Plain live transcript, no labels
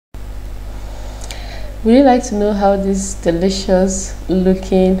Would you like to know how this delicious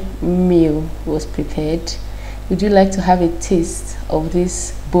looking meal was prepared? Would you like to have a taste of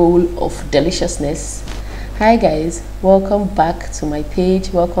this bowl of deliciousness? Hi guys, welcome back to my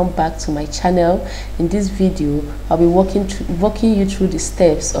page, welcome back to my channel. In this video I'll be walking you through the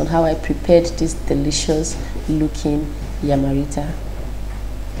steps on how I prepared this delicious looking yamarita.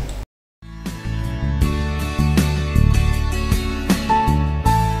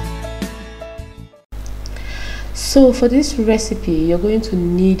 So for this recipe, you're going to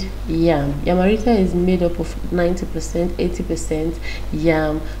need yam. Yamarita is made up of 90%, 80%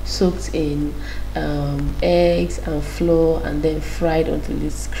 yam soaked in eggs and flour and then fried until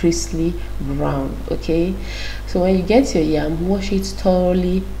it's crisply brown. Okay, so when you get your yam, wash it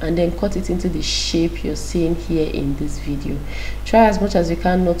thoroughly and then cut it into the shape you're seeing here in this video. Try as much as you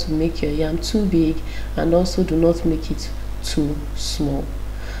can not to make your yam too big, and also do not make it too small.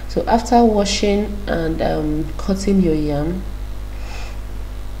 So after washing and cutting your yam,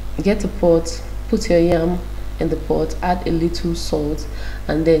 get a pot, put your yam in the pot, add a little salt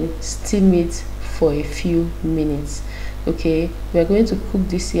and then steam it for a few minutes. Okay, we are going to cook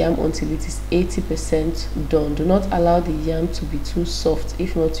this yam until it is 80% done. Do not allow the yam to be too soft,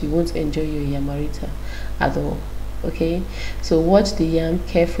 if not you won't enjoy your yamarita at all. Okay, so watch the yam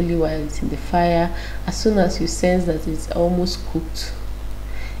carefully while it's in the fire. As soon as you sense that it's almost cooked,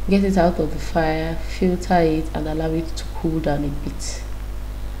 get it out of the fire, filter it and allow it to cool down a bit.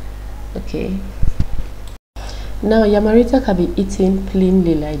 Okay, now yamarita can be eaten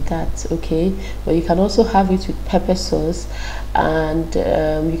plainly like that, okay, but you can also have it with pepper sauce, and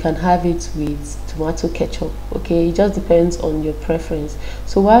you can have it with tomato ketchup. Okay, it just depends on your preference.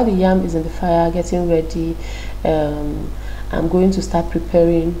 So while the yam is in the fire getting ready, I'm going to start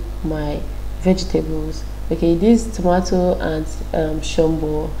preparing my vegetables. Okay, this tomato and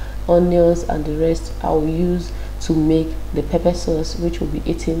shombo, onions and the rest I will use to make the pepper sauce which will be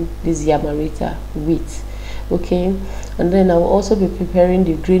eating this yamarita with. Okay, and then I will also be preparing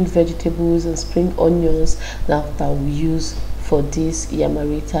the green vegetables and spring onions that I will use for this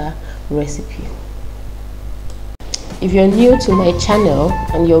yamarita recipe. If you're new to my channel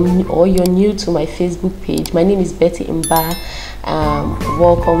and you're new to my Facebook page, my name is Betty Mba.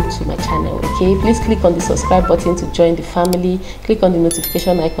 Welcome to my channel. Okay, please click on the subscribe button to join the family. Click on the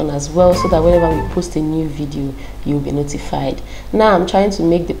notification icon as well, so that whenever we post a new video you'll be notified. Now I'm trying to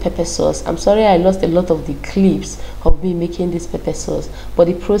make the pepper sauce. I'm sorry I lost a lot of the clips of me making this pepper sauce, but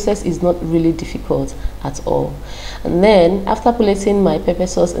the process is not really difficult at all. And then after placing my pepper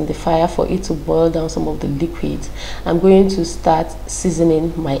sauce in the fire for it to boil down some of the liquid, I'm going to start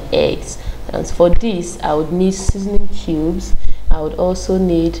seasoning my eggs. And for this I would need seasoning cubes. I would also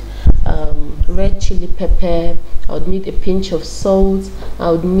need red chili pepper. I would need a pinch of salt.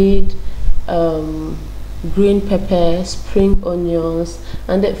 I would need green pepper, spring onions,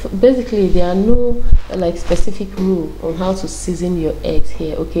 and basically there are no like specific rule on how to season your eggs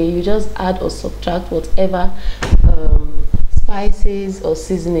here. Okay, you just add or subtract whatever spices or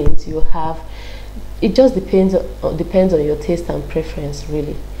seasonings you have. It just depends on your taste and preference,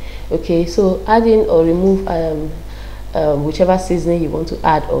 really. Okay, so add in or remove whichever seasoning you want to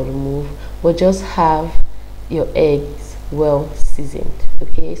add or remove, but just have your eggs well seasoned.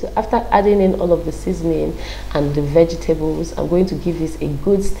 Okay, so after adding in all of the seasoning and the vegetables, I'm going to give this a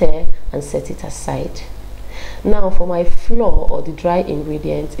good stir and set it aside. Now for my flour or the dry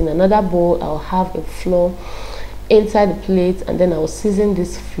ingredients, in another bowl I'll have a flour inside the plate, and then I'll season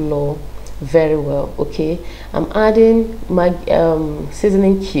this flour very well. Okay, I'm adding my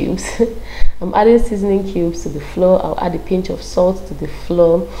seasoning cubes. I'm adding seasoning cubes to the flour. I'll add a pinch of salt to the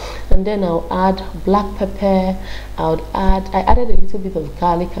flour, and then I'll add black pepper. I added a little bit of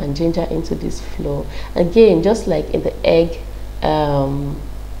garlic and ginger into this flour. Again, just like in the egg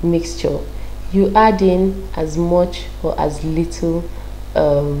mixture, you add in as much or as little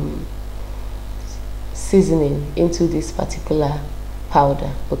seasoning into this particular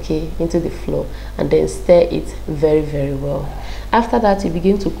powder, okay, into the flour, and then stir it very, very well. After that, you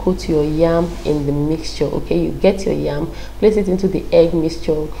begin to coat your yam in the mixture. Okay, you get your yam, place it into the egg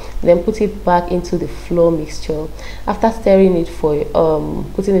mixture, then put it back into the flour mixture. After stirring it for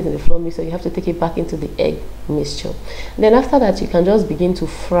putting it in the flour mixture, you have to take it back into the egg mixture. Then after that, you can just begin to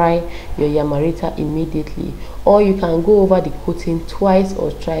fry your yamarita immediately, or you can go over the coating twice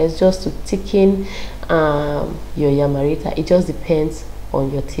or thrice just to thicken your yamarita. It just depends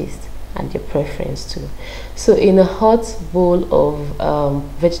on your taste and your preference too. So in a hot bowl of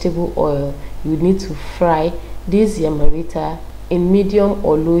vegetable oil, you need to fry this yamarita in medium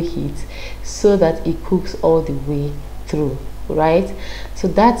or low heat so that it cooks all the way through. right? So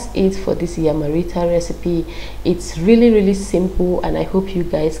that's it for this Yamarita recipe. It's really simple, and I hope you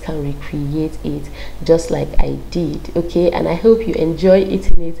guys can recreate it just like I did. Okay, and I hope you enjoy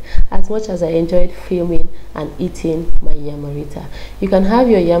eating it as much as I enjoyed filming and eating my Yamarita. You can have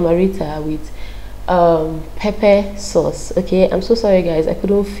your Yamarita with pepper sauce. Okay, I'm so sorry guys, I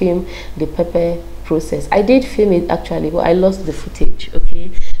couldn't film the pepper process. I did film it actually, but I lost the footage.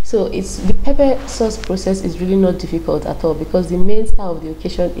 Okay, so it's the pepper sauce process is really not difficult at all, because the main star of the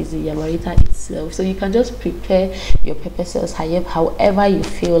occasion is the Yamarita itself. So you can just prepare your pepper sauce however you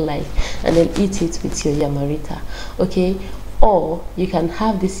feel like, and then eat it with your Yamarita. Okay, or you can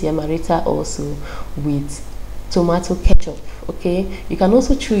have this Yamarita also with tomato ketchup. Okay, you can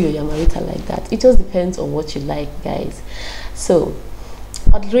also chew your Yamarita like that. It just depends on what you like, guys. So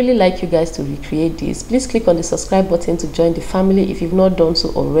I'd really like you guys to recreate this. Please click on the subscribe button to join the family if you've not done so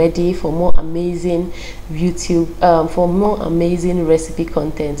already, for more amazing YouTube, for more amazing recipe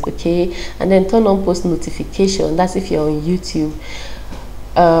content. Okay, and then turn on post notification. That's if you're on YouTube,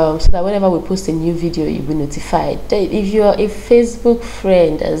 so that whenever we post a new video, you'll be notified. If you're a Facebook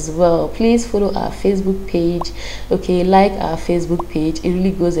friend as well, please follow our Facebook page. Okay, like our Facebook page. It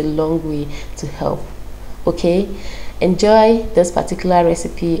really goes a long way to help. Okay, enjoy this particular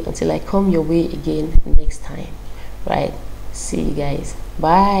recipe until I come your way again next time. Right, see you guys.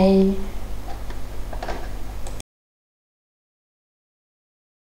 Bye.